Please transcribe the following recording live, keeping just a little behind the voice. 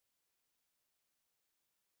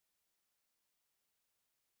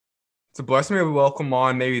It's a blessing to welcome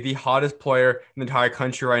on maybe the hottest player in the entire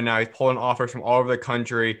country right now. He's pulling offers from all over the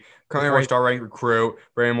country. Currently a star ranked recruit.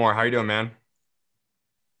 Braeden Moore, how you doing, man?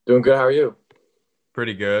 Doing good. How are you?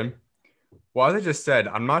 Pretty good. Well, as I just said,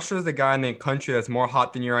 I'm not sure there's a guy in the country that's more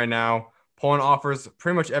hot than you right now. Pulling offers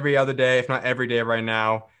pretty much every other day, if not every day right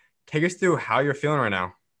now. Take us through how you're feeling right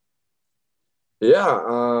now.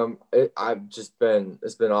 Yeah, it's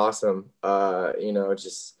been awesome.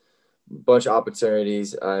 Just a bunch of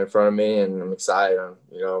opportunities in front of me, and I'm excited. I'm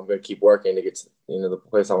gonna keep working to get to the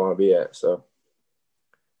place I want to be at. So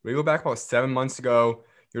We go back about 7 months ago.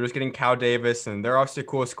 You're just getting Cal Davis, and they're obviously a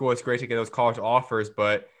cool school. It's great to get those college offers,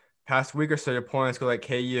 but past week or so, you're pulling a school like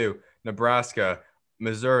KU, Nebraska,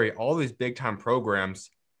 Missouri, all these big time programs.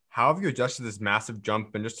 How have you adjusted this massive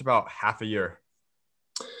jump in just about half a year?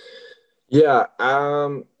 yeah,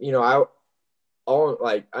 I all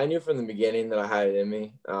like I knew from the beginning that I had it in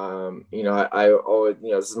me. I always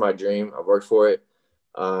this is my dream. I've worked for it.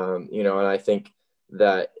 And I think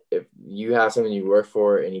that if you have something you work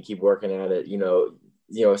for and you keep working at it,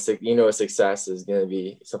 a success is going to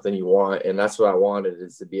be something you want, and that's what I wanted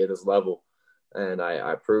is to be at this level, and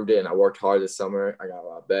I proved it, and I worked hard this summer. I got a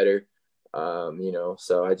lot better,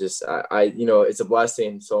 so it's a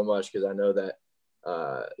blessing so much because I know that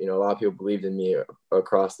a lot of people believed in me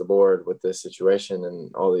across the board with this situation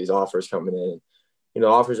and all these offers coming in.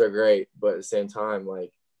 Offers are great, but at the same time,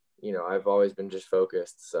 like, I've always been just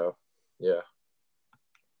focused. So, yeah.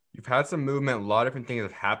 You've had some movement, a lot of different things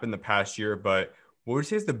have happened the past year, but what would you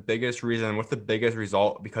say is the biggest reason? What's the biggest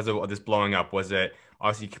result because of this blowing up? Was it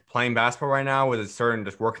obviously playing basketball right now? Was it certain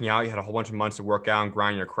just working out? You had a whole bunch of months to work out and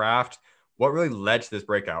grind your craft. What really led to this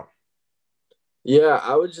breakout? Yeah,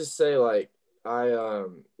 I would just say like I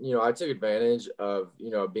took advantage of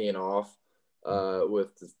being off with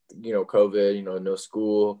COVID, no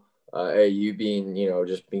school, AU being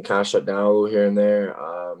just being kind of shut down a little here and there,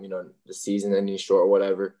 the season ending short or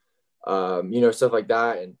whatever, stuff like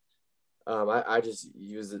that, and I just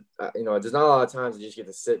use it. There's not a lot of times you just get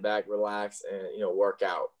to sit back, relax, and work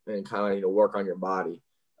out and kind of work on your body.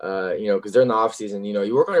 Because during the off season,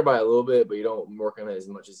 you work on your body a little bit, but you don't work on it as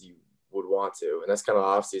much as you would want to, and that's kind of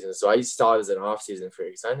off season. So I used to saw it as an off season for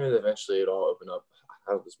because I knew that eventually it'd all open up.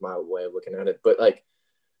 That was my way of looking at it, but like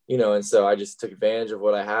and so I just took advantage of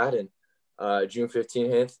what I had, and June 15th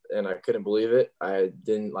hit, and I couldn't believe it. I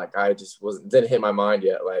just wasn't didn't hit my mind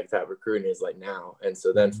yet like that recruiting is like now, and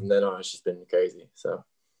so then from Mhm. then on it's just been crazy. So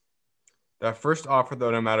That first offer,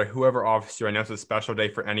 though, no matter whoever offers you, I know it's a special day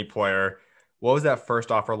for any player. What was that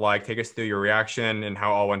first offer like? Take us through your reaction and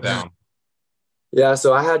how it all went down. yeah,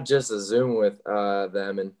 so I had just a Zoom with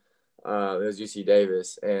them, and it was UC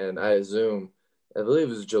Davis, and I had Zoom. I believe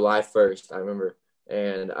it was July 1st. I remember,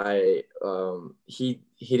 and he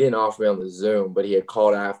didn't offer me on the Zoom, but he had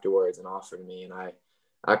called afterwards and offered me, and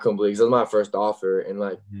I couldn't believe because it was my first offer, and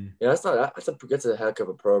like Mhm. that's a heck of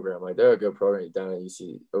a program. Like they're a good program down at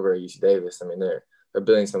UC over at UC Davis. I mean they're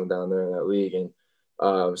building something down there in that league, and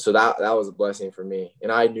so that was a blessing for me,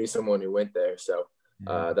 and I knew someone who went there, so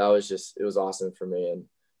Mhm. that was just it was awesome for me, and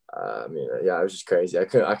yeah, it was just crazy. I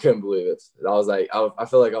couldn't believe it. I was like I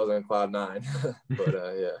feel like I was on cloud nine, but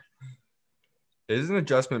yeah. It is an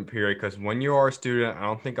adjustment period because when you are a student, I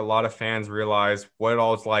don't think a lot of fans realize what it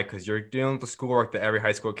all is like because you're dealing with the schoolwork that every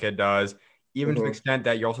high school kid does, even to the Hmm. extent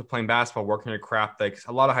that you're also playing basketball, working your craft like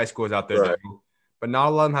a lot of high schools out there do. Right. But not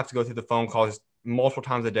a lot of them have to go through the phone calls multiple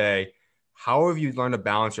times a day. How have you learned to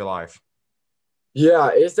balance your life? Yeah,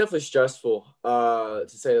 it's definitely stressful, to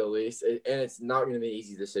say the least, and it's not going to be an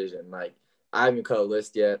easy decision. Like I haven't cut a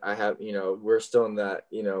list yet. I have, we're still in that,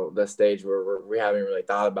 the stage where we haven't really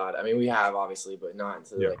thought about it. I mean, we have obviously, but not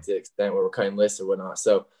to Yeah. like the extent where we're cutting lists or whatnot.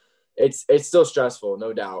 So it's still stressful,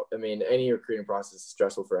 no doubt. I mean, any recruiting process is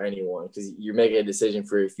stressful for anyone because you're making a decision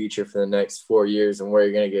for your future for the next 4 years and where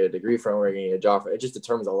you're going to get a degree from, where you're going to get a job from. It just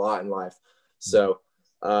determines a lot in life. So,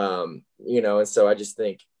 and so I just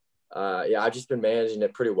think yeah, I've just been managing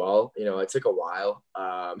it pretty well. It took a while,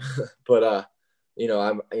 but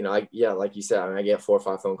yeah, like you said, I mean, I get 4 or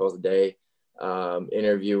 5 phone calls a day,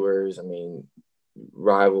 interviewers. I mean,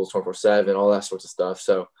 rivals 24/7, all that sorts of stuff.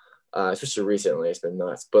 So, especially recently, it's been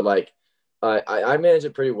nuts. But like, I manage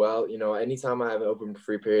it pretty well. Anytime I have an open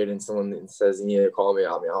free period and someone says you need to call me,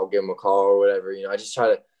 I'll give them a call or whatever. I just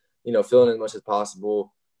try to, fill in as much as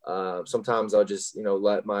possible. Sometimes I'll just,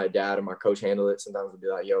 let my dad or my coach handle it. Sometimes I'll be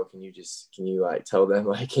like, yo, can you like tell them,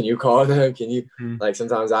 like, can you call them? Can you Mhm. like,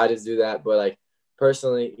 sometimes I just do that. But like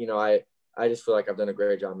personally, I just feel like I've done a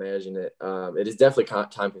great job managing it. It is definitely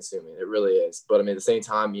time consuming. It really is. But I mean, at the same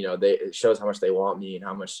time, it shows how much they want me and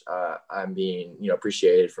how much I'm being,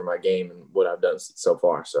 appreciated for my game and what I've done so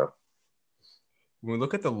far. So, when we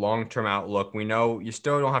look at the long-term outlook, we know you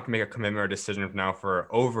still don't have to make a commitment or decision now for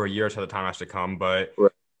over a year till the time has to come. But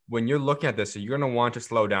Right. when you're looking at this, so you're going to want to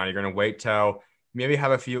slow down. You're going to wait till maybe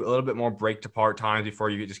have a little bit more break to part times before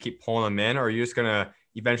you just keep pulling them in, or are you just going to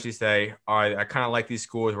eventually say, all right, I kind of like these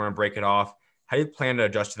schools. We're going to break it off. How do you plan to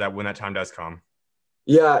adjust to that when that time does come?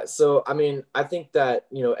 Yeah, so I mean, I think that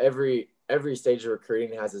every stage of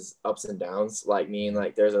recruiting has its ups and downs. Like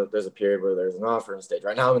like there's a period where there's an offering stage.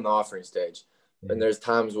 Right now I'm in the offering stage, and Mhm. there's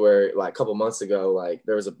times where like a couple months ago, like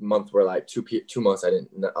there was a month where like 2 months I didn't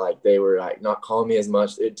like they were like not calling me as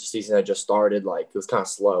much. The season had just started, like it was kind of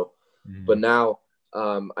slow, but Mhm. now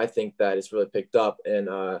I think that it's really picked up, and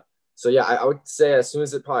so yeah, I would say as soon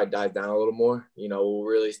as it probably dies down a little more, we'll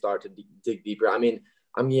really start to dig deeper. I mean,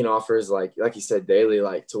 I'm getting offers like you said daily,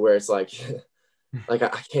 like to where it's like like I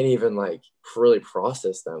can't even like really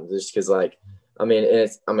process them just because like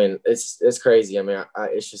it's crazy. I mean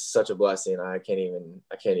it's just such a blessing. I can't even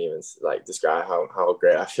like describe how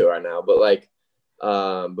great I feel right now.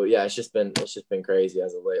 But yeah, it's just been crazy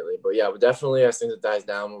as of lately. But yeah, but definitely as soon as it dies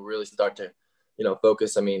down, we'll really start to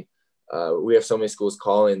focus. I mean, we have so many schools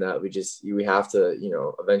calling that we have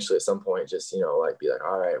to eventually at some point just like be like,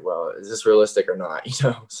 all right, well, is this realistic or not?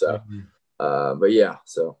 So Mhm. but yeah,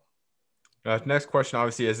 so Next question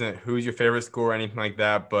obviously isn't who's your favorite school or anything like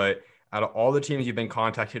that, but out of all the teams you've been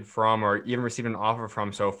contacted from or even received an offer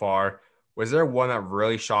from so far, was there one that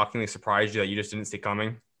really shockingly surprised you that you just didn't see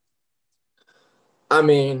coming? I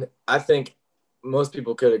mean, I think most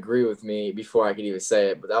people could agree with me before I could even say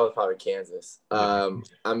it, but that was probably Kansas. Yeah.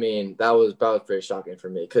 I mean, that was pretty shocking for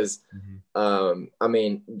me because, Mhm. I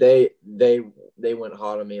mean, they went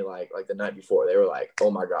hot on me like the night before. They were like, "Oh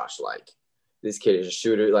my gosh, like this kid is a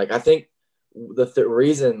shooter." Like I think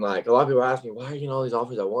reason, like a lot of people ask me, "Why are you getting all these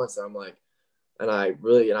offers at once?" And I'm like,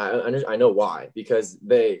 I know why because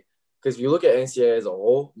if you look at NCAA as a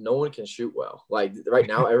whole, no one can shoot well. Like right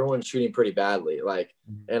now, everyone's shooting pretty badly. Like,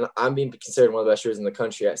 Mhm. and I'm being considered one of the best shooters in the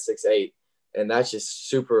country at 6'8", and that's just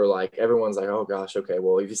super. Like everyone's like, oh gosh, okay,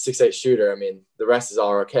 well if he's 6'8" shooter, I mean the rest is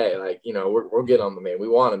all okay. Like we're good on the man. We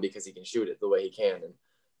want him because he can shoot it the way he can,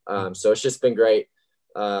 and so it's just been great.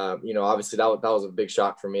 Obviously that was a big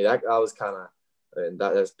shock for me. That was kind of and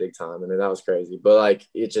that's big time. I mean that was crazy, but like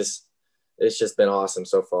it's just been awesome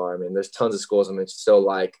so far. I mean, there's tons of schools I'm still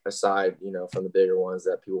like aside, from the bigger ones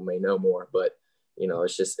that people may know more, but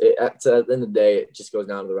it's just at the end of the day, it just goes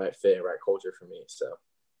down to the right fit and right culture for me. So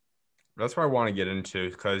That's what I want to get into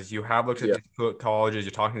because you have looked at yeah, these colleges,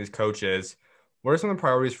 you're talking to these coaches. What are some of the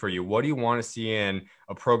priorities for you? What do you want to see in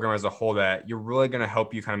a program as a whole that you're really going to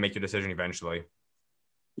help you kind of make your decision eventually?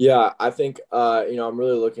 yeah, I think I'm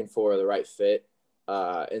really looking for the right fit.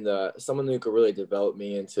 In the someone who could really develop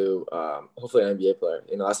me into hopefully an NBA player.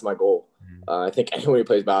 That's my goal. I think anyone who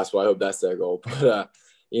plays basketball, I hope that's their goal. But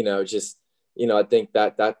just I think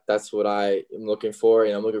that's what I am looking for.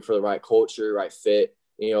 I'm looking for the right culture, right fit.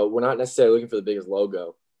 We're not necessarily looking for the biggest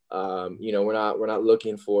logo. We're not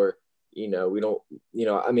looking for we don't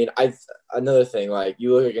I mean I another thing, like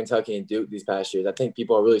you look at Kentucky and Duke these past years, I think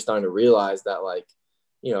people are really starting to realize that like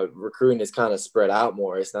recruiting is kind of spread out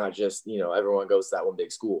more. It's not just, everyone goes to that one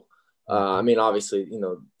big school. I mean, obviously,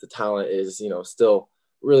 the talent is, still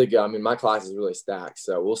really good. I mean, my class is really stacked,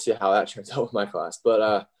 so we'll see how that turns out with my class.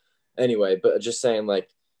 But anyway, but just saying, like,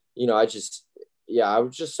 I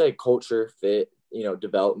would just say culture, fit,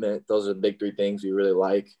 development. Those are the big three things we really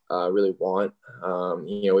like, really want.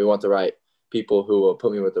 We want the right people who will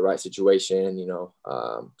put me with the right situation.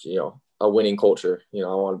 A winning culture. I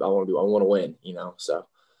want to win. So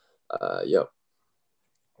yep.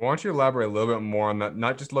 I want you to elaborate a little bit more on that,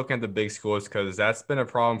 not just looking at the big schools, because that's been a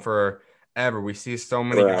problem forever. We see so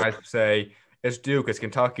many Right. guys say it's Duke, it's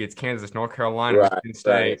Kentucky, it's Kansas, it's North Carolina, Right. Michigan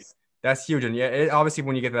State. Right. That's huge. And yeah, obviously,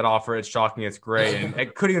 when you get that offer, it's shocking, it's great. And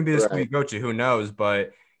it could even be the school Right. you go to, who knows?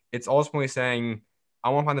 But it's ultimately saying, I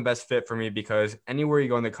want to find the best fit for me because anywhere you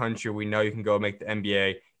go in the country, we know you can go make the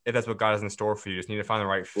NBA if that's what God has in store for you. You just need to find the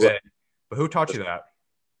right Right. fit. But who taught you that?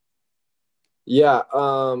 Yeah.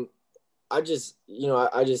 I just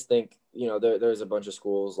think, there's a bunch of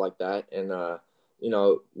schools like that. And,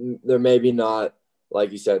 they're maybe not,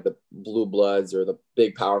 like you said, the blue bloods or the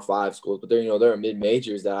big power five schools, but there are mid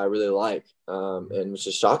majors that I really like. And it's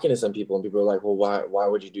just shocking to some people. And people are like, well, why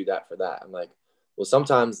would you do that for that? I'm like, well,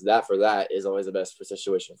 sometimes that for that is always the best for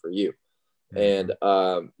situation for you. And,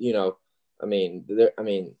 Mhm.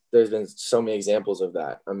 there's been so many examples of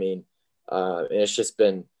that. And it's just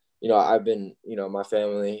been, I've been, my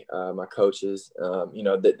family, my coaches,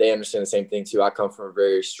 they understand the same thing too. I come from a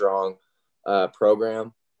very strong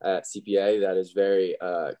program at CPA that is very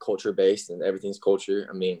culture based and everything's culture.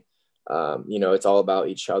 it's all about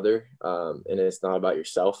each other, and it's not about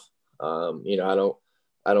yourself. I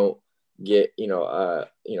don't get, I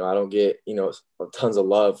don't get, tons of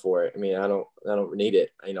love for it. I mean, I don't need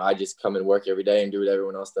it. I just come and work every day and do what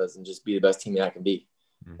everyone else does and just be the best teammate I can be.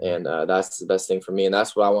 Mm-hmm. And that's the best thing for me. And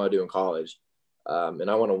that's what I want to do in college. And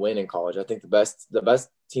I want to win in college. I think the best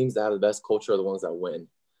teams that have the best culture are the ones that win.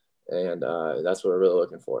 And that's what we're really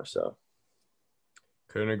looking for. So.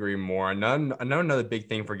 Couldn't agree more. Another big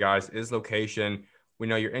thing for guys is location. We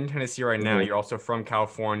know you're in Tennessee right now. Mm-hmm. You're also from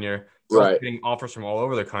California. You're also Right. getting offers from all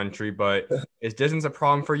over the country. But is distance a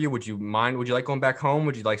problem for you? Would you mind? Would you like going back home?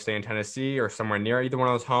 Would you like stay in Tennessee or somewhere near either one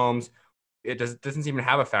of those homes? It doesn't even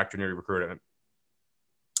have a factor in your recruitment.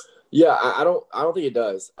 Yeah, I don't think it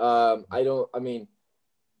does. I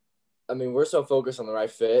mean, we're so focused on the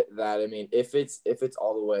right fit that, I mean, if it's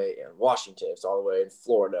all the way in Washington, it's all the way in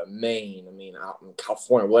Florida, Maine, I mean, out in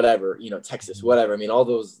California, whatever, Texas, whatever. I mean, all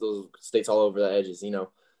those states all over the edges,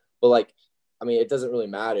 but like, I mean, it doesn't really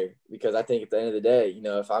matter because I think at the end of the day,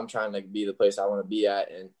 if I'm trying to be the place I want to be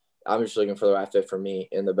at, and I'm just looking for the right fit for me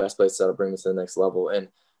and the best place that'll bring me to the next level. And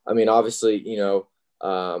I mean, obviously,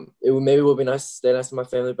 maybe will be nice to stay next to my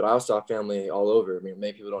family, but I also have family all over. I mean,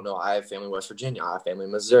 many people don't know I have family in West Virginia, I have family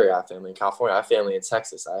in Missouri, I have family in California, I have family in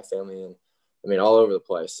Texas, I have family in, I mean, all over the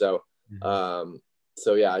place. So,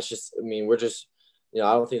 yeah, it's just, I mean, we're just, I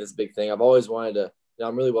don't think that's a big thing. I've always wanted to,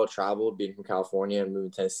 I'm really well traveled being from California and moving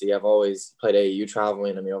to Tennessee. I've always played AAU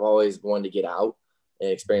traveling. I mean, I've always wanted to get out and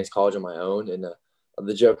experience college on my own. And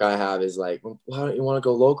the joke I have is like, well, why don't you want to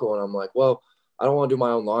go local? And I'm like, well, I don't want to do my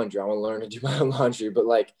own laundry. I want to learn to do my own laundry. But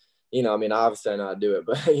like, I mean, obviously I know how to do it,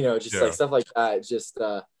 but just like stuff like that, just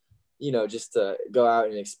just to go out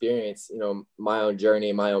and experience, my own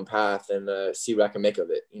journey, my own path, and see what I can make of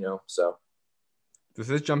it, so. This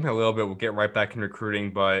is jumping a little bit. We'll get right back in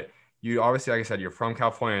recruiting, but you obviously, like I said, you're from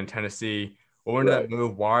California and Tennessee. What went into that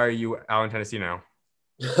move? Why are you out in Tennessee now?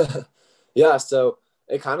 Yeah, so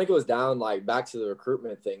it kind of goes down like back to the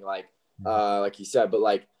recruitment thing, like you said, but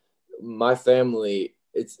like my family,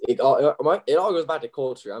 it all goes back to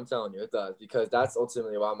culture. I'm telling you, it does, because that's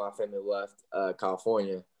ultimately why my family left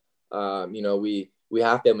California. We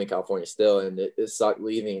have family in California still, and it sucked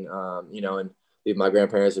leaving. And leave my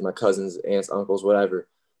grandparents and my cousins, aunts, uncles, whatever.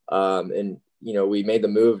 And we made the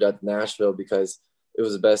move to Nashville because it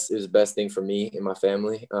was the best thing for me and my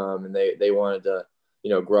family. And they wanted to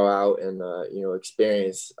grow out and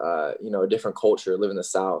experience a different culture, live in the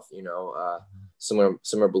South,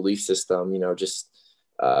 similar belief system, just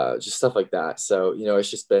stuff like that. So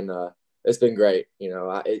it's been great.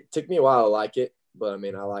 It took me a while to like it, but I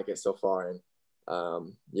mean, I like it so far. And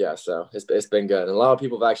so it's been good. And a lot of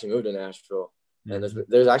people have actually moved to Nashville, and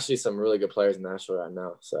there's actually some really good players in Nashville right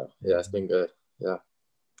now. So yeah, it's been good. Yeah.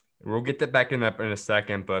 We'll get that back in a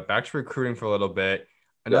second, but back to recruiting for a little bit.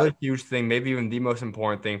 Another huge thing, maybe even the most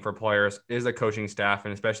important thing for players, is the coaching staff,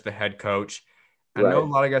 and especially the head coach. I know a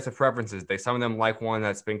lot of guys have preferences. Some of them like one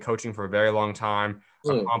that's been coaching for a very long time,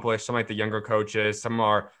 accomplished. Some like the younger coaches. Some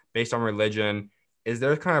are based on religion. Is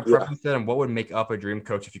there kind of preference there, and what would make up a dream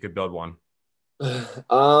coach if you could build one?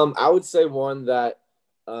 I would say one that,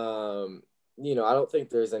 I don't think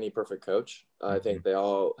there's any perfect coach. I think they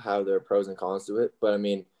all have their pros and cons to it. But I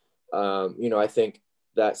mean, I think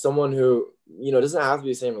that someone who, doesn't have to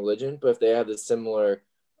be the same religion, but if they have the similar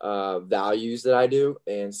values that I do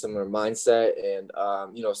and similar mindset, and,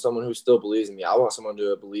 someone who still believes in me, I want someone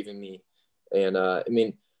to believe in me. And I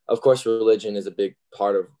mean, of course, religion is a big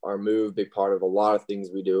part of our move, big part of a lot of things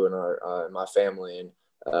we do in my family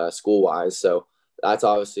and school wise. So that's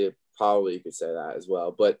obviously probably, you could say that as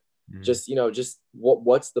well. But just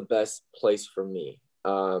what's the best place for me,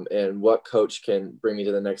 and what coach can bring me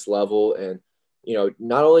to the next level, and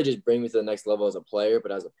not only just bring me to the next level as a player,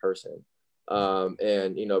 but as a person,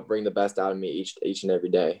 and bring the best out of me each and every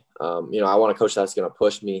day. I want a coach that's going to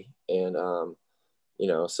push me, and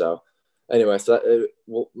so anyway,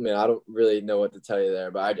 man, I don't really know what to tell you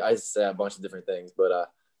there, but I just say a bunch of different things, but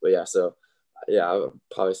yeah, so yeah, I would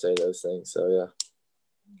probably say those things. So yeah.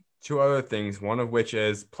 Two other things, one of which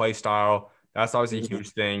is play style. That's obviously a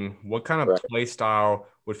huge thing. What kind of play style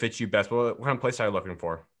would fit you best? What kind of play style are you looking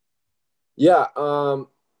for? Yeah, I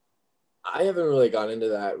haven't really gone into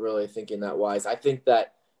that, really thinking that wise. I think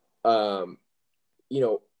that, a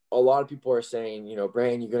lot of people are saying,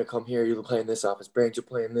 Braeden, you're going to come here, you'll play in this offense. Braeden, you'll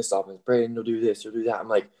play in this offense. Braeden, you'll do this, you'll do that. I'm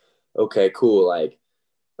like, okay, cool. Like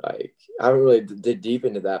I haven't really did deep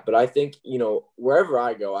into that, but I think, wherever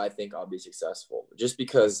I go, I think I'll be successful, just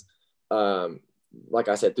because, like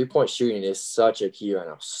I said, 3-point shooting is such a key right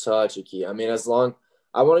now, such a key. I mean, I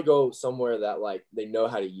want to go somewhere that like they know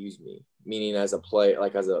how to use me, meaning as a play,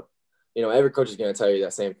 like as a every coach is going to tell you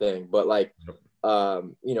that same thing, but like, Yep.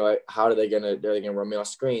 how are they going to run me off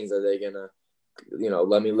screens? Are they going to,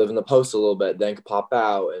 let me live in the post a little bit, then pop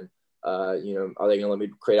out? And, are they going to let me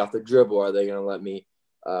create off the dribble? Are they going to let me,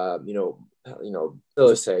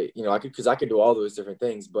 say, I could do all those different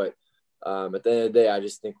things, but at the end of the day, I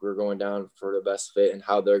just think we're going down for the best fit and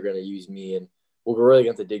how they're going to use me. And we're really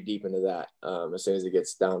going to dig deep into that as soon as it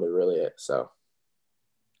gets down to really it. So.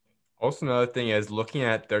 Also, another thing is looking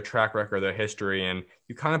at their track record, their history, and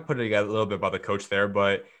you kind of put it together a little bit about the coach there,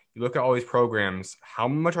 but you look at all these programs, how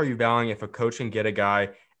much are you valuing if a coach can get a guy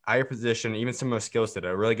at your position, even similar skills to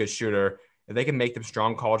a really good shooter, if they can make them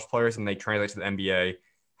strong college players and they translate to the NBA,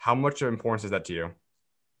 how much of importance is that to you?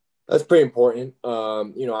 That's pretty important.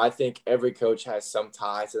 I think every coach has some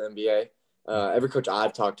tie to the NBA. Every coach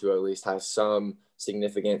I've talked to at least has some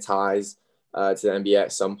significant ties to the NBA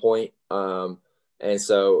at some point. And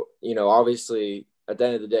so, obviously, at the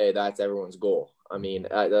end of the day, that's everyone's goal. I mean,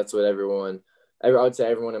 that's what I would say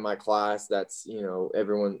everyone in my class, that's,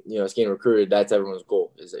 everyone, is getting recruited. That's everyone's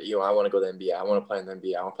goal is that, I want to go to the NBA. I want to play in the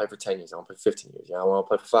NBA. I want to play for 10 years. I want to play 15 years. I want to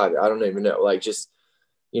play for 5 years. I don't even know. Like, just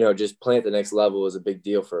playing at the next level is a big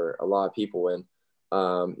deal for a lot of people. And,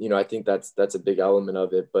 I think that's a big element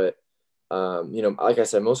of it. But, like I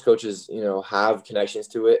said, most coaches, have connections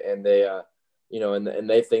to it, and they, and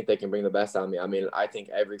they think they can bring the best out of me. I mean, I think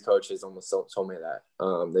every coach has almost told me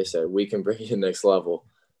that. They said, we can bring you to the next level.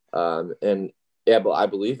 And yeah, but I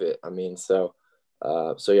believe it. I mean, so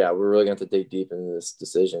yeah, we're really going to dig deep into this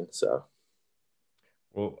decision. So.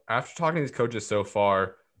 Well, after talking to these coaches so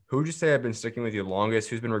far, who would you say have been sticking with you longest?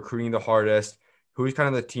 Who's been recruiting the hardest? Who's kind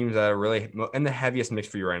of the teams that are really in the heaviest mix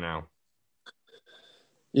for you right now?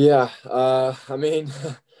 Yeah. I mean,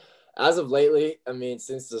 as of lately, I mean,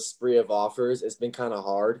 since the spree of offers, it's been kind of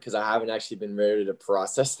hard because I haven't actually been ready to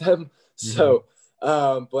process them. Mhm. So,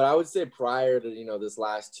 but I would say prior to, this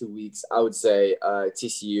last 2 weeks, I would say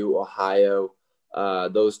TCU, Ohio,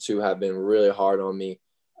 those two have been really hard on me.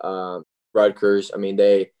 Rutgers, I mean,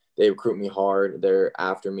 they recruit me hard. They're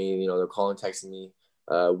after me, they're calling, texting me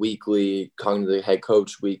weekly, calling the head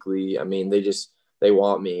coach weekly. I mean, they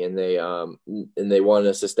want me, and they want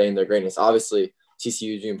to sustain their greatness. Obviously,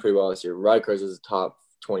 TCU is doing pretty well this year. Rutgers is top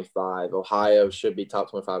 25. Ohio should be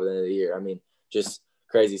top 25 at the end of the year. I mean, just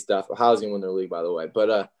crazy stuff. Ohio's gonna win their league, by the way.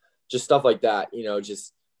 But just stuff like that.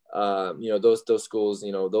 Those schools.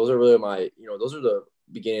 Those are really those are the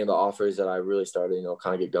beginning of the offers that I really started.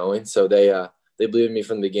 Kind of get going. So they believed in me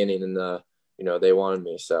from the beginning, and they wanted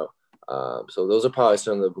me. So those are probably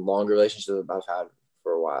some of the longer relationships I've had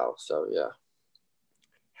for a while. So yeah.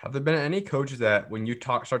 Have there been any coaches that when you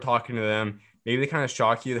start talking to them, maybe they kind of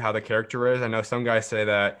shock you how the character is? I know some guys say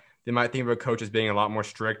that they might think of a coach as being a lot more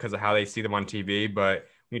strict because of how they see them on TV, but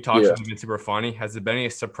when you talk to Yeah. them, it's super funny. Has there been any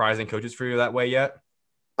surprising coaches for you that way yet?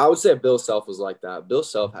 I would say Bill Self was like that. Bill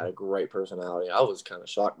Self had a great personality. I was kind of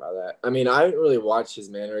shocked by that. I mean, I didn't really watch his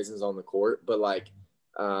mannerisms on the court, but like,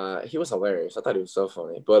 he was hilarious. I thought he was so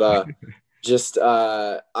funny. But I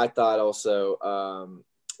thought also, I'm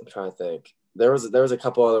trying to think. There was a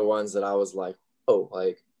couple other ones that I was like, oh,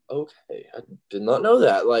 like okay, I did not know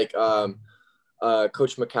that. Like,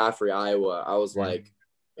 Coach McCaffrey, Iowa. I was Mhm. like,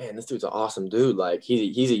 man, this dude's an awesome dude. Like,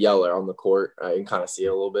 he's a yeller on the court. You can kind of see it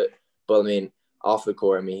a little bit, but I mean, off the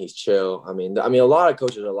court, I mean, he's chill. I mean, a lot of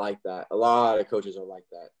coaches are like that. A lot of coaches are like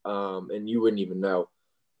that, and you wouldn't even know.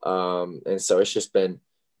 And so it's just been,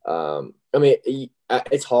 I mean,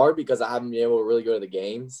 it's hard because I haven't been able to really go to the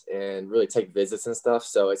games and really take visits and stuff.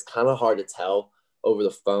 So it's kind of hard to tell over the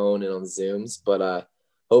phone and on Zooms. But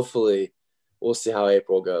hopefully, we'll see how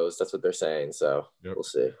April goes. That's what they're saying. So Yep. we'll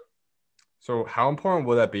see. So how important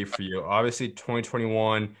will that be for you? Obviously,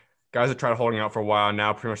 2021, guys have tried holding out for a while.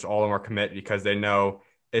 Now pretty much all of them are committed because they know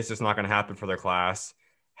it's just not going to happen for their class.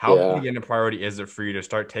 How Yeah. big in a priority is it for you to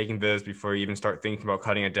start taking this before you even start thinking about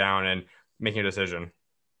cutting it down and making a decision?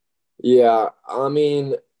 Yeah, I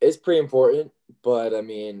mean, it's pretty important, but I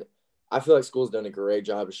mean, I feel like school's done a great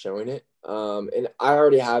job of showing it. And I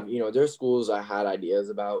already have, there's schools I had ideas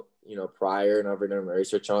about, prior, and I've done my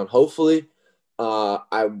research on. I hopefully, I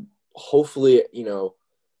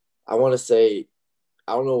want to say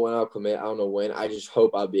I don't know when I'll commit. I don't know when. I just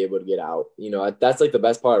hope I'll be able to get out. That's like the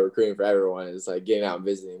best part of recruiting for everyone is like getting out and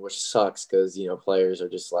visiting, which sucks because, players are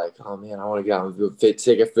just like, oh man, I want to get out and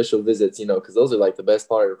take official visits, because those are like the best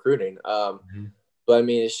part of recruiting. Mhm. But I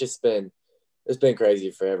mean, it's been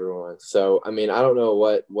crazy for everyone. So, I mean, I don't know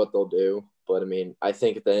what they'll do, but I mean, I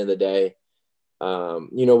think at the end of the day,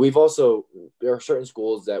 there are certain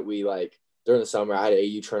schools that we like during the summer. I had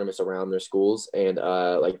AU tournaments around their schools, and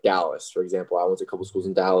like Dallas, for example, I went to a couple schools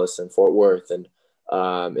in Dallas and Fort Worth, and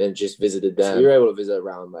and just visited them. We were able to visit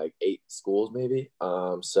around like 8 schools maybe.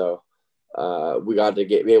 So we got to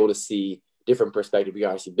be able to see different perspective. We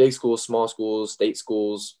got to see big schools, small schools, state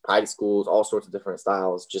schools, private schools, all sorts of different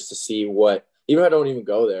styles, just to see what, even if I don't even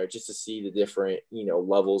go there, just to see the different,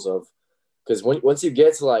 levels of, because once you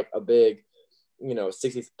get to like a big,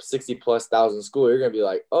 60 plus thousand school, you're going to be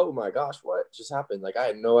like, oh my gosh, what just happened? Like, I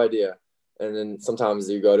had no idea. And then sometimes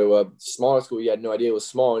you go to a smaller school, you had no idea it was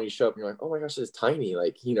small, and you show up and you're like, oh my gosh, it's tiny.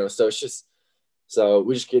 Like, so it's just, so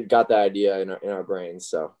we just got that idea in our brains.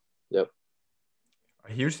 So, yep.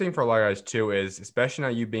 A huge thing for a lot of guys too is, especially now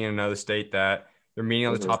you being in another state, that they're meeting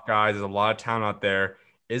all the top guys. There's a lot of talent out there.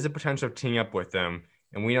 Is the potential of teaming up with them?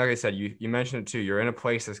 And we, like I said, you mentioned it too. You're in a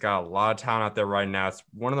place that's got a lot of talent out there right now. It's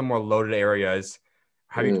one of the more loaded areas.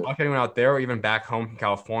 Have you talked to anyone out there, or even back home from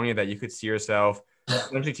California, that you could see yourself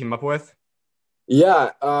potentially team up with? Yeah,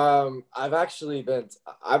 so it's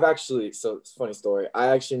a funny story. I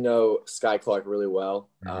actually know Sky Clark really well.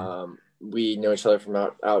 We know each other from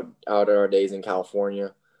out our days in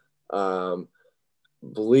California.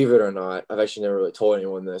 Believe it or not, I've actually never really told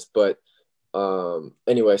anyone this, but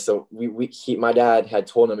anyway, so my dad had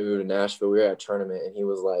told him we moved to Nashville. We were at a tournament, and he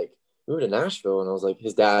was like, "We moved to Nashville," and I was like,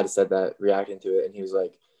 his dad said that, reacting to it, and he was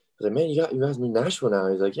like, "Man, you guys moved to Nashville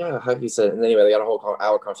now." He's like, "Yeah." How he said, and anyway, they got a whole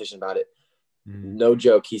hour conversation about it. No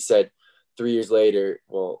joke. He said 3 years later,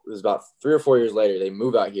 well, it was about 3 or 4 years later, they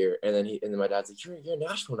move out here. And then my dad's like, you're in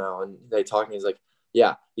Nashville now. And they talk, and he's like,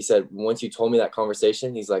 yeah. He said, once you told me that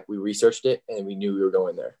conversation, he's like, we researched it and we knew we were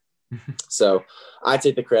going there. So I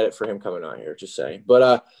take the credit for him coming out here, just saying.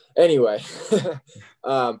 But anyway,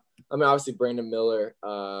 obviously Brandon Miller,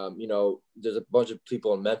 there's a bunch of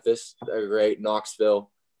people in Memphis that are great,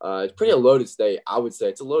 Knoxville. It's pretty a loaded state. I would say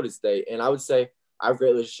it's a loaded state. And I would say I have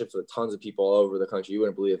great relationships with tons of people all over the country. You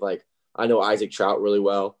wouldn't believe, like, I know Isaac Trout really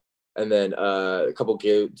well. And then a couple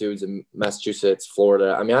dudes in Massachusetts,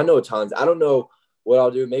 Florida. I mean, I know tons. I don't know what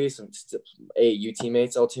I'll do. Maybe some AAU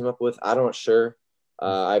teammates I'll team up with. I'm not sure.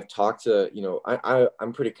 I've talked to,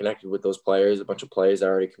 I'm pretty connected with those players, a bunch of players that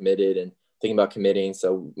are already committed and thinking about committing.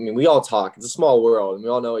 So, I mean, we all talk. It's a small world, and we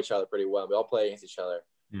all know each other pretty well. We all play against each other.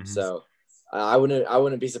 So I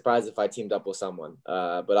wouldn't be surprised if I teamed up with someone,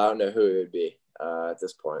 but I don't know who it would be at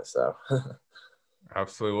this point. So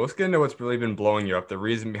Absolutely. Well, let's get into what's really been blowing you up. The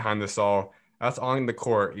reason behind this all, that's on the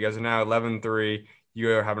court. You guys are now 11-3.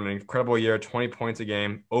 You are having an incredible year, 20 points a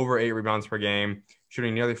game, over 8 rebounds per game,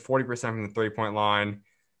 shooting nearly 40% from the 3-point line.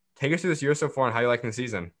 Take us through this year so far and how you liking the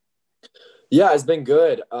season. Yeah, it's been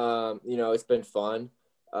good. It's been fun.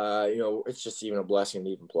 It's just even a blessing to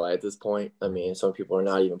even play at this point. I mean, some people are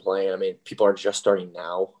not even playing. I mean, people are just starting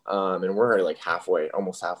now. And we're already like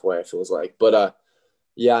almost halfway, it feels like. But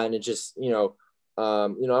yeah, and it just, I'm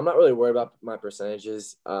not really worried about my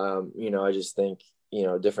percentages. I just think,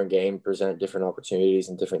 different game present different opportunities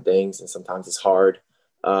and different things. And sometimes it's hard.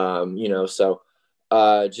 I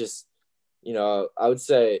would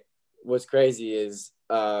say what's crazy is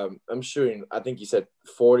I'm shooting, I think you said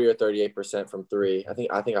 40 or 38% from three. I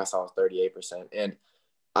think I saw 38%. And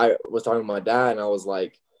I was talking to my dad, and I was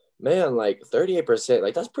like, man, like 38%,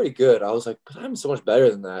 like that's pretty good. I was like, but I'm so much better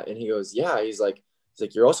than that. And he goes, yeah. He's like,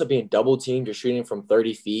 you're also being double teamed. You're shooting from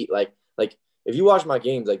 30 feet. Like if you watch my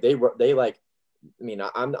games, like they like, I mean,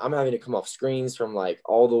 I'm having to come off screens from like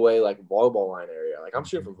all the way like volleyball line area. Like I'm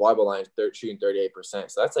shooting from volleyball line, shooting 38%.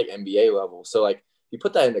 So that's like NBA level. So like you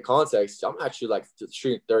put that into context, I'm actually like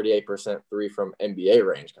shooting 38% three from NBA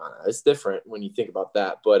range. Kind of, it's different when you think about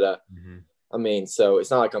that. But I mean, so it's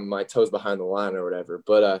not like I'm my toes behind the line or whatever.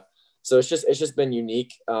 But so it's just been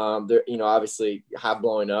unique. There, obviously, have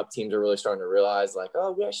blowing up. Teams are really starting to realize, like,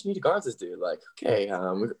 oh, we actually need to guard this dude. Like, okay,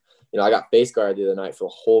 I got face guard the other night for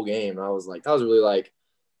the whole game, and I was like, that was really like,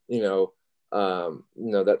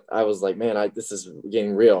 that I was like, man, this is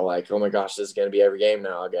getting real. Like, oh my gosh, this is gonna be every game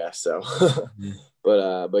now, I guess. So,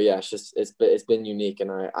 but yeah, it's been unique,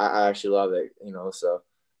 and I actually love it. So,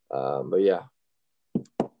 but yeah.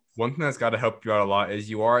 One thing that's got to help you out a lot is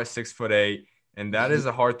you are at 6'8", and that is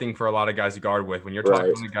a hard thing for a lot of guys to guard with. When you're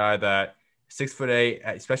talking to a guy that 6'8",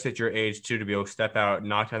 especially at your age too, to be able to step out,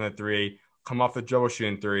 knock down the three, come off the dribble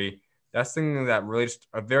shooting three, that's something that really just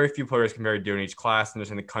a very few players can do in each class and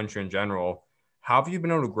just in the country in general. How have you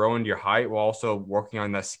been able to grow into your height while also working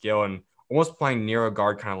on that skill and almost playing near a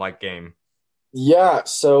guard kind of like game? Yeah,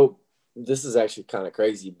 so this is actually kind of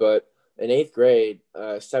crazy, but in 8th grade,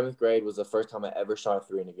 7th grade was the first time I ever shot a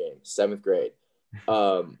three in a game. 7th grade.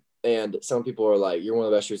 And some people are like, you're one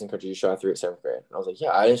of the best shooters in the country. You shot a three at 7th grade. And I was like,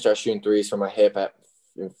 yeah, I didn't start shooting threes from my hip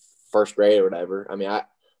in 1st grade or whatever. I mean,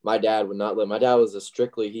 my dad would not let. My dad was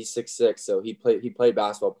he's 6'6", so he played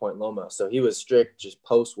basketball at Point Loma, so he was strict, just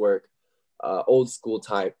post work, old school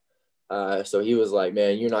type. So he was like,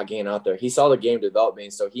 man, you're not getting out there. He saw the game develop me,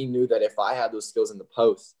 so he knew that if I had those skills in the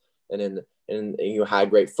post and had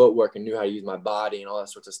great footwork and knew how to use my body and all that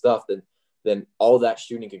sorts of stuff, then all that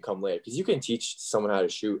shooting can come later. Because you can teach someone how to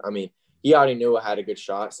shoot. I mean, he already knew I had a good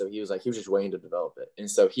shot, so he was just waiting to develop it. And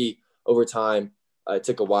so he, over time, it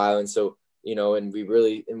took a while, and so and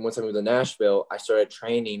once I moved to Nashville, I started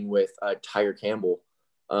training with Tiger Campbell,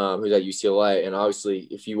 who's at UCLA, and obviously,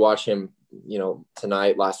 if you watch him,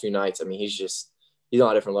 tonight, last few nights, I mean, he's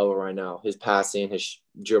on a different level right now. His passing, his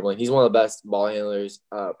dribbling, he's one of the best ball handlers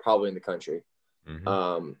probably in the country.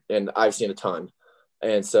 And I've seen a ton.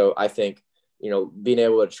 And so I think, being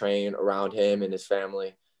able to train around him and his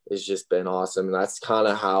family has just been awesome. And that's kind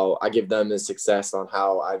of how I give them the success on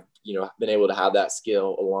how I've, been able to have that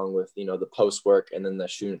skill along with, the post work and then the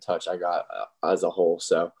shooting touch I got as a whole.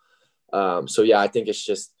 So yeah, I think it's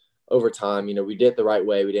just over time, we did it the right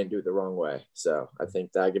way. We didn't do it the wrong way. So I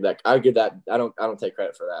think that I give that. I don't take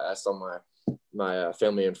credit for that. That's all my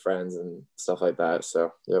family and friends and stuff like that.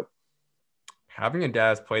 So, yep. Having a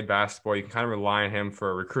dad that's played basketball, you can kind of rely on him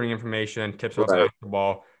for recruiting information, tips about Right.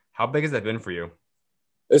 basketball. How big has that been for you?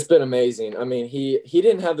 It's been amazing. I mean, he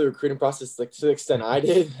didn't have the recruiting process like to the extent I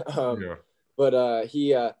did. Yeah. But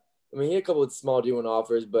he he had a couple of small D1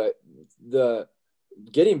 offers, but the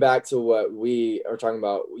getting back to what we are talking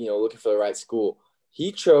about, looking for the right school,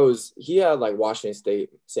 he had like Washington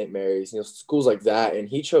State, St. Mary's, schools like that. And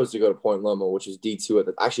he chose to go to Point Loma, which was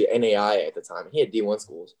D2 actually NAI at the time. He had D1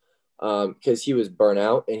 schools because he was burnt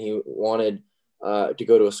out and he wanted to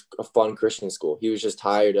go to a fun Christian school. He was just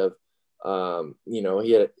tired of, he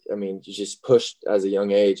just pushed as a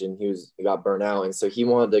young age and he got burnt out. And so he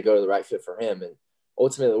wanted to go to the right fit for him. And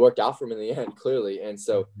ultimately it worked out for him in the end, clearly. And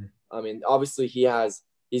so, obviously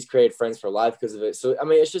he's created friends for life because of it. So,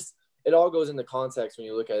 it all goes into context when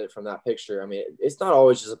you look at it from that picture. I mean, it's not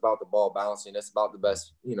always just about the ball bouncing. It's about the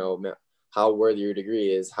best, how worthy your degree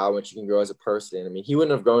is, how much you can grow as a person. I mean, he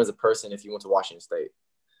wouldn't have grown as a person if he went to Washington State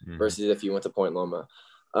versus if he went to Point Loma.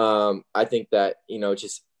 I think that,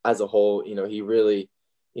 just as a whole, he really,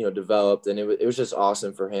 developed, and it was just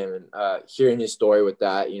awesome for him. And hearing his story with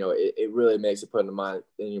that, it really makes it put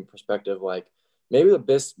in perspective, like, maybe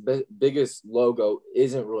the biggest logo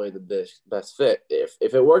isn't really the best fit.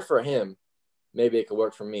 If it worked for him, maybe it could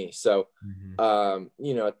work for me. So,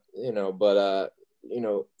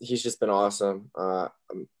 he's just been awesome. I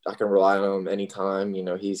can rely on him anytime.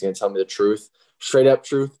 He's gonna tell me the truth, straight up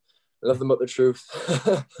truth, nothing but the truth.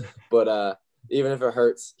 But even if it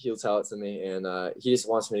hurts, he'll tell it to me, and he just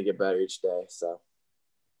wants me to get better each day. So.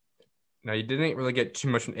 Now, you didn't really get too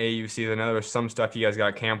much from AU season. I know there was some stuff you guys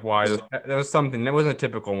got camp-wise. That was something. That wasn't a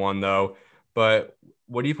typical one, though. But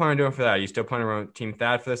what do you plan on doing for that? Are you still planning on Team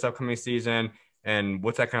Thad for this upcoming season? And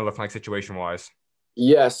what's that kind of look like situation-wise?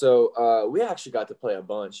 Yeah, so we actually got to play a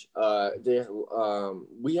bunch.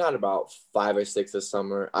 We had about 5 or 6 this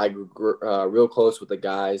summer. I grew real close with the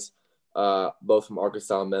guys, both from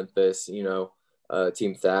Arkansas and Memphis,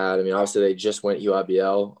 Team Thad. I mean, obviously they just went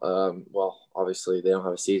UIBL. Well, obviously they don't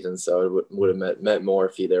have a season, so it would have meant more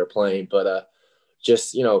if they were playing. But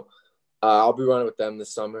just, I'll be running with them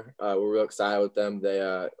this summer. We're real excited with them.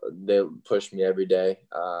 They push me every day.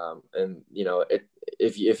 And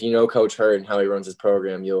if you know Coach Hurd and how he runs his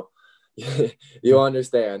program, you'll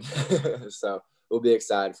understand. So we'll be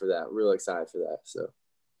excited for that. Real excited for that. So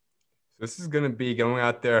this is going to be going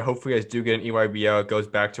out there. Hopefully, you guys do get an EYBL. It goes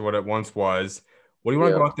back to what it once was. What do you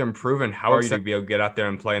want to go out there and prove, and how are you to be able to get out there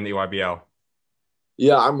and play in the EYBL?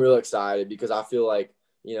 Yeah, I'm real excited because I feel like,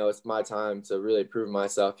 it's my time to really prove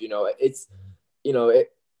myself. Like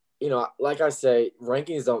I say,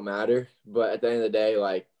 rankings don't matter, but at the end of the day,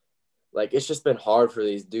 like it's just been hard for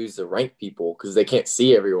these dudes to rank people because they can't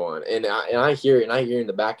see everyone. And I hear in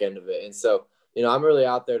the back end of it. And so, I'm really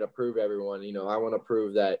out there to prove everyone, I want to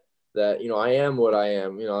prove that, I am what I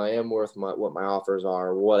am, I am worth what my offers are,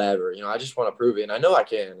 or whatever, I just want to prove it. And I know I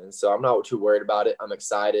can. And so I'm not too worried about it. I'm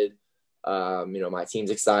excited. My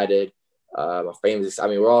team's excited. My family's,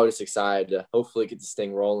 we're all just excited to hopefully get this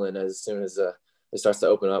thing rolling as soon as it starts to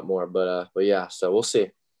open up more. But yeah, so we'll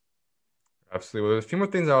see. Absolutely. Well, there's a few more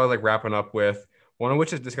things I was like wrapping up with. One of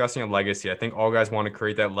which is discussing a legacy. I think all guys want to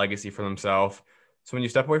create that legacy for themselves. So when you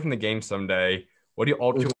step away from the game someday, what do you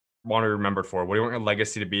ultimately want to be remembered for? What do you want your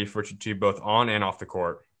legacy to be for you both on and off the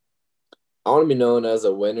court? I want to be known as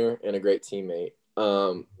a winner and a great teammate.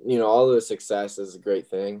 All the success is a great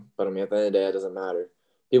thing, but at the end of the day, it doesn't matter.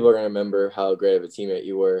 People are going to remember how great of a teammate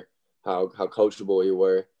you were, how coachable you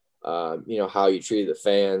were. how you treat the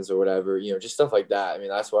fans or whatever, just stuff like that. I mean,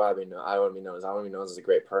 that's what I want to be known as. I want to be known as a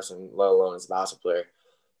great person, let alone as a basketball player.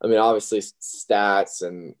 I mean, obviously stats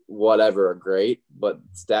and whatever are great, but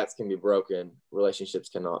stats can be broken. Relationships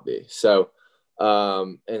cannot be. So,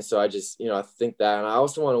 and so I just, I think that, and I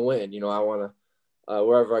also want to win. I want to,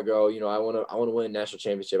 wherever I go, I want to win a national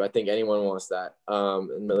championship. I think anyone wants that.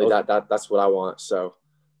 And really that's what I want. So,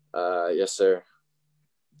 yes, sir.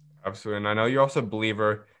 Absolutely. And I know you're also a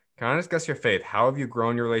believer. Can I discuss your faith? How have you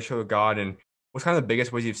grown your relationship with God, and what's kind of the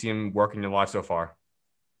biggest ways you've seen him work in your life so far?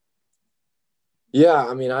 Yeah,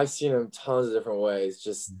 I mean, I've seen him tons of different ways.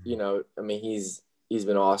 Just, I mean, he's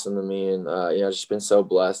been awesome to me, and I've just been so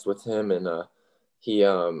blessed with him, and he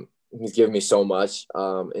he's given me so much.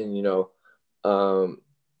 And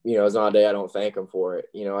it's not a day I don't thank him for it.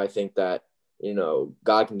 I think that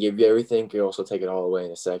God can give you everything, can also take it all away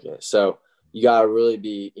in a second. So you gotta really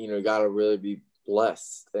be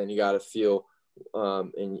blessed, and you gotta feel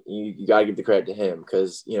and you got to give the credit to him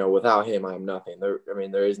because without him I am nothing.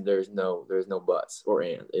 There's no buts or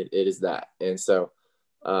and it is that. And so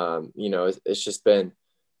it's just been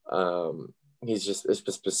it's just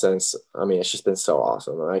been so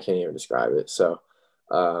awesome. I can't even describe it. So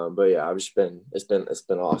but yeah, it's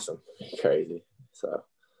been awesome. Crazy. So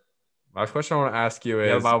Last question I want to ask you is,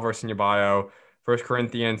 you have a Bible verse in your bio, 1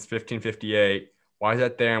 Corinthians 15:58. Why is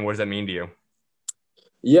that there, and what does that mean to you?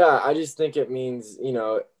 yeah, I just think it means,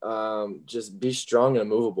 just be strong and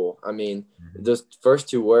immovable. I mean, those first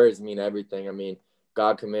two words mean everything. I mean,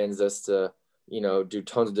 God commands us to, do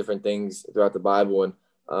tons of different things throughout the Bible. And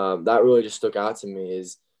that really just stuck out to me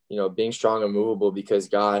is, being strong and immovable because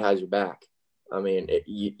God has your back. I mean,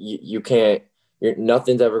 you can't,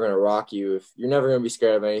 nothing's ever going to rock you. If you're never going to be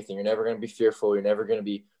scared of anything, you're never going to be fearful. You're never going to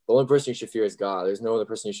be, the only person you should fear is God. There's no other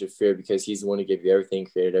person you should fear because he's the one who gave you everything,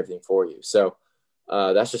 created everything for you. So,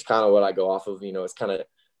 that's just kind of what I go off of. It's kind of,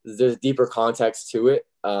 there's deeper context to it.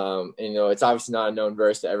 And, it's obviously not a known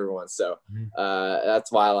verse to everyone. So that's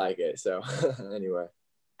why I like it. So anyway.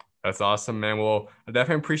 That's awesome, man. Well, I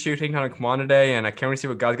definitely appreciate you taking time to come on today, and I can't wait to see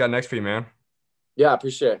what God's got next for you, man. Yeah, I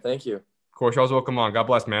appreciate it. Thank you. Of course, you're always welcome on. God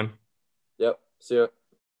bless, man. Yep. See ya.